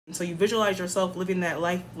So you visualize yourself living that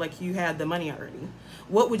life like you had the money already.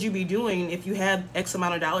 What would you be doing if you had X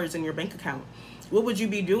amount of dollars in your bank account? What would you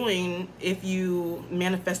be doing if you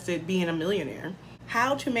manifested being a millionaire?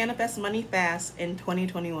 How to manifest money fast in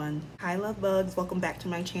 2021. Hi love bugs, welcome back to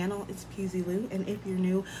my channel. It's PeeziWonder, and if you're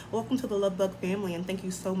new, welcome to the love bug family, and thank you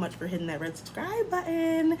so much for hitting that red subscribe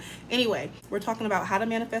button. Anyway, we're talking about how to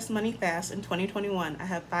manifest money fast in 2021. I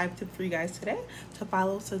have 5 tips for you guys today to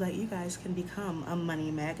follow so that you guys can become a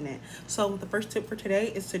money magnet. So the first tip for today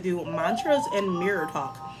is to do mantras and mirror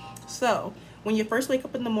talk. So when you first wake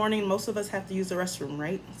up in the morning, most of us have to use the restroom,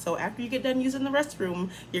 right? So after you get done using the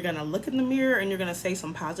restroom, you're gonna look in the mirror and you're gonna say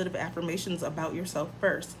some positive affirmations about yourself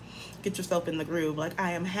first. Get yourself in the groove, like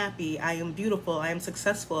I am happy, I am beautiful, I am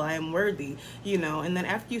successful, I am worthy, you know. And then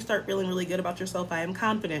after you start feeling really good about yourself, I am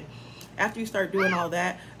confident. After you start doing all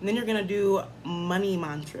that, then you're gonna do money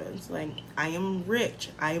mantras like I am rich,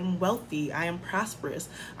 I am wealthy, I am prosperous,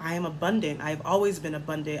 I am abundant, I've always been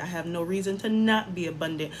abundant, I have no reason to not be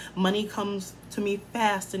abundant, money comes to me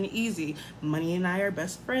fast and easy, money and I are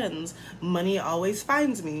best friends, money always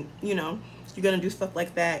finds me, you know. You're gonna do stuff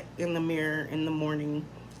like that in the mirror in the morning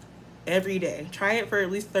every day. Try it for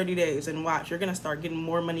at least 30 days and watch. You're gonna start getting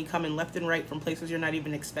more money coming left and right from places you're not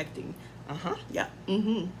even expecting. Yeah.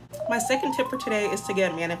 My second tip for today is to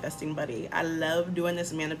get a manifesting buddy. I love doing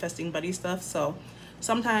this manifesting buddy stuff. So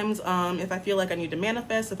sometimes if I feel like I need to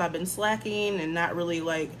manifest, if I've been slacking and not really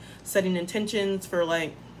like setting intentions for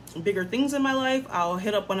like bigger things in my life, I'll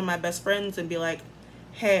hit up one of my best friends and be like,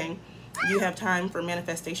 hey, you have time for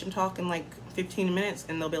manifestation talk in like 15 minutes?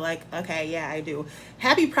 And they'll be like, okay, yeah, I do.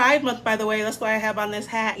 Happy Pride Month, by the way. That's why I have on this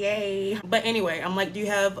hat. Yay. But anyway, I'm like, do you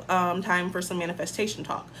have time for some manifestation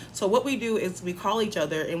talk? So what we do is we call each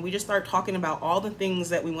other and we just start talking about all the things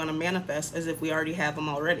that we want to manifest as if we already have them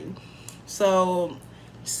already. So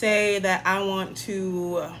say that I want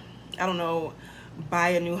to, I don't know, buy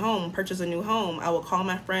a new home, purchase a new home. I will call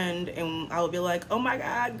my friend and I will be like, oh my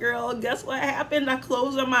God, girl, guess what happened? I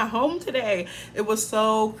closed on my home today. It was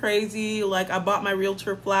so crazy. Like I bought my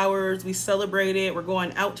realtor flowers. We celebrated. We're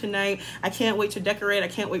going out tonight. I can't wait to decorate. I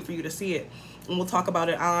can't wait for you to see it. And we'll talk about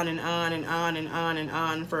it on and on and on and on and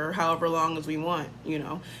on for however long as we want, you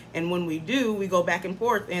know. And when we do, we go back and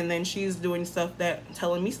forth, and then she's doing stuff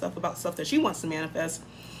telling me stuff about stuff that she wants to manifest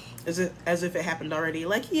as if it happened already.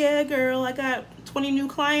 Like, yeah, girl, I got 20 new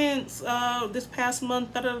clients this past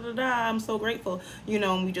month, da da da da, I'm so grateful, you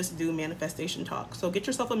know. And we just do manifestation talk. So get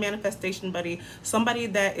yourself a manifestation buddy, somebody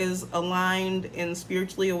that is aligned and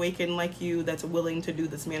spiritually awakened like you, that's willing to do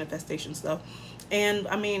this manifestation stuff. And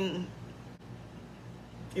I mean,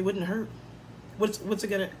 it wouldn't hurt. What's it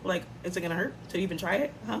gonna, like, is it gonna hurt to even try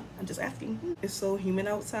it? I'm just asking. It's so humid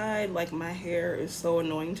outside. Like my hair is so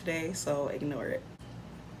annoying today, so ignore it.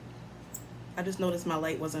 I just noticed my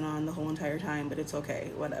light wasn't on the whole entire time, but it's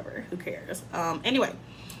okay, whatever, who cares? Anyway,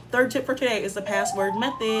 third tip for today is the password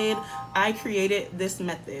method. I created this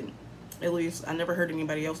method. At least I never heard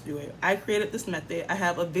anybody else do it. I created this method. I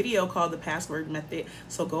have a video called the password method.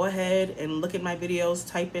 So go ahead and look at my videos,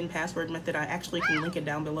 type in password method. I actually can link it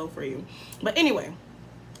down below for you. But anyway,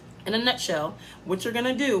 in a nutshell, what you're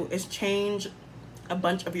gonna do is change a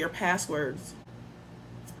bunch of your passwords.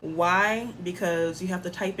 Why? Because you have to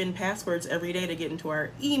type in passwords every day to get into our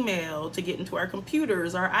email, to get into our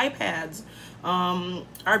computers, our iPads,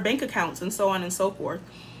 our bank accounts, and so on and so forth.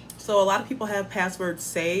 So a lot of people have passwords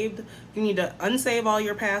saved. You need to unsave all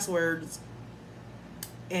your passwords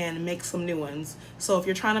and make some new ones. So if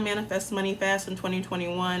you're trying to manifest money fast in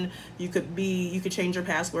 2021, you could change your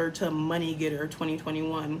password to Money Getter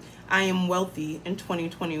 2021. I am wealthy in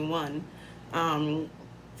 2021.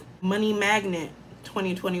 Money Magnet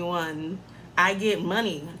 2021. I get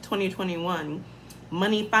money 2021.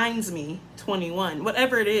 Money finds me 21.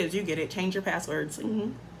 Whatever it is, you get it. Change your passwords.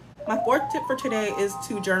 My fourth tip for today is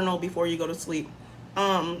to journal before you go to sleep.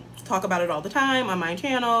 Talk about it all the time on my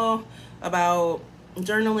channel about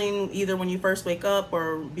journaling, either when you first wake up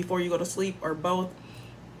or before you go to sleep, or both.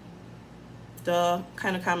 Duh,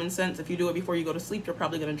 kind of common sense. If you do it before you go to sleep, you're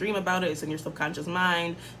probably going to dream about it. It's in your subconscious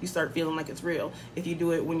mind. You start feeling like it's real. If you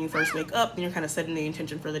do it when you first wake up, then you're kind of setting the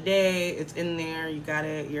intention for the day. It's in there. You got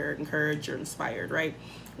it. You're encouraged. You're inspired, right?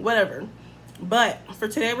 Whatever. But for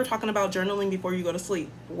today, we're talking about journaling before you go to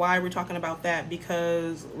sleep. Why we're talking about that?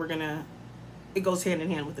 Because it goes hand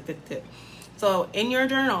in hand with the fifth tip. So in your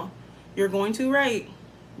journal, you're going to write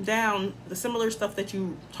down the similar stuff that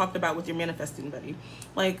you talked about with your manifesting buddy.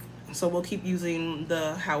 Like, so we'll keep using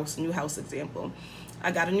the new house example.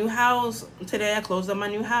 I got a new house today. I closed on my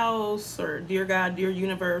new house, or dear God, dear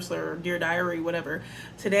universe, or dear diary, whatever.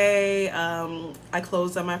 Today, I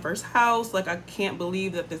closed on my first house. Like, I can't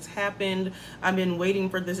believe that this happened. I've been waiting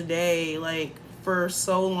for this day, like, for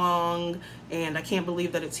so long, and I can't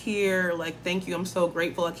believe that it's here. Like, thank you. I'm so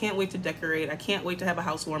grateful. I can't wait to decorate. I can't wait to have a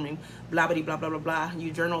housewarming. Blah, blah, blah, blah, blah, blah. You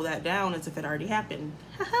journal that down as if it already happened.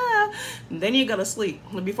 Then you go to sleep.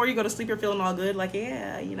 Before you go to sleep, you're feeling all good. Like,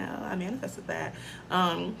 yeah, you know, I manifested that.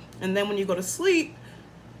 And then when you go to sleep,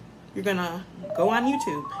 you're gonna go on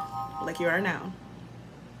YouTube, like you are now,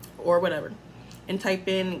 or whatever, and type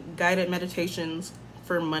in guided meditations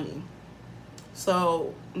for money.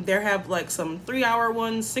 So there have like some 3-hour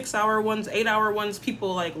ones, 6-hour ones, 8-hour ones.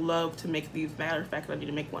 People like love to make these. Matter of fact, I need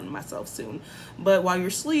to make one myself soon. But while you're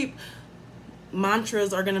asleep,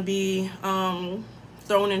 mantras are going to be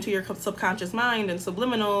thrown into your subconscious mind, and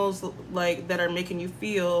subliminals like that are making you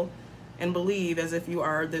feel and believe as if you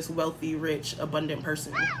are this wealthy, rich, abundant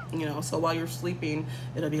person, you know. So while you're sleeping,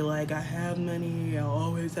 it'll be like, I have money, I'll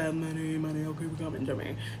always have money, money will keep coming to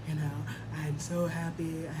me, you know, I'm so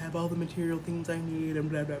happy, I have all the material things I need,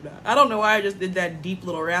 and blah, blah, blah. I don't know why I just did that deep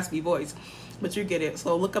little raspy voice, but you get it.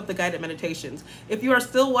 So look up the guided meditations. If you are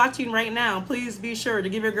still watching right now, please be sure to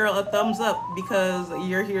give your girl a thumbs up, because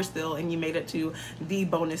you're here still and you made it to the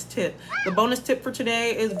bonus tip. The bonus tip for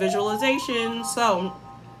today is visualization. So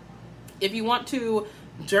if you want to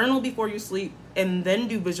journal before you sleep and then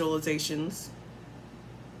do visualizations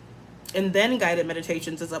and then guided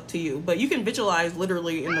meditations, is up to you. But you can visualize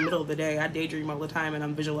literally in the middle of the day. I daydream all the time and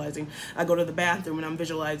I'm visualizing. I go to the bathroom and I'm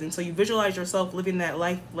visualizing. So you visualize yourself living that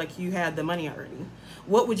life like you had the money already.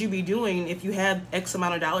 What would you be doing if you had X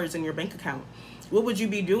amount of dollars in your bank account? What would you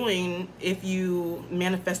be doing if you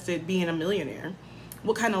manifested being a millionaire?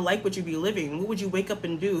 What kind of life would you be living? What would you wake up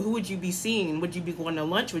and do? Who would you be seeing? Would you be going to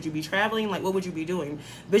lunch? Would you be traveling? Like, what would you be doing?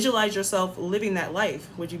 Visualize yourself living that life.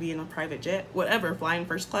 Would you be in a private jet? Whatever, flying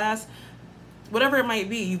first class? Whatever it might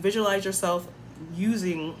be, you visualize yourself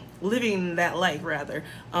living that life, rather.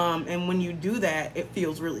 And when you do that, it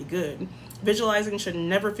feels really good. Visualizing should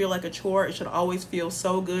never feel like a chore. It should always feel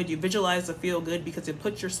so good. You visualize to feel good because it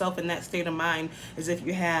puts yourself in that state of mind as if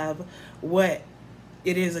you have what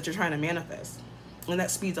it is that you're trying to manifest. And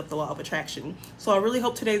that speeds up the law of attraction. So I really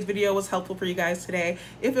hope today's video was helpful for you guys today.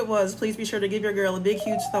 If it was, please be sure to give your girl a big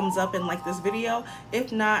huge thumbs up and like this video.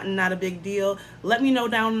 If not, not a big deal. Let me know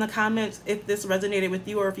down in the comments if this resonated with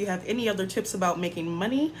you, or if you have any other tips about making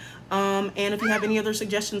money, and if you have any other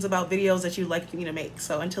suggestions about videos that you'd like me to make.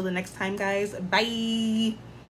 So until the next time, guys, bye.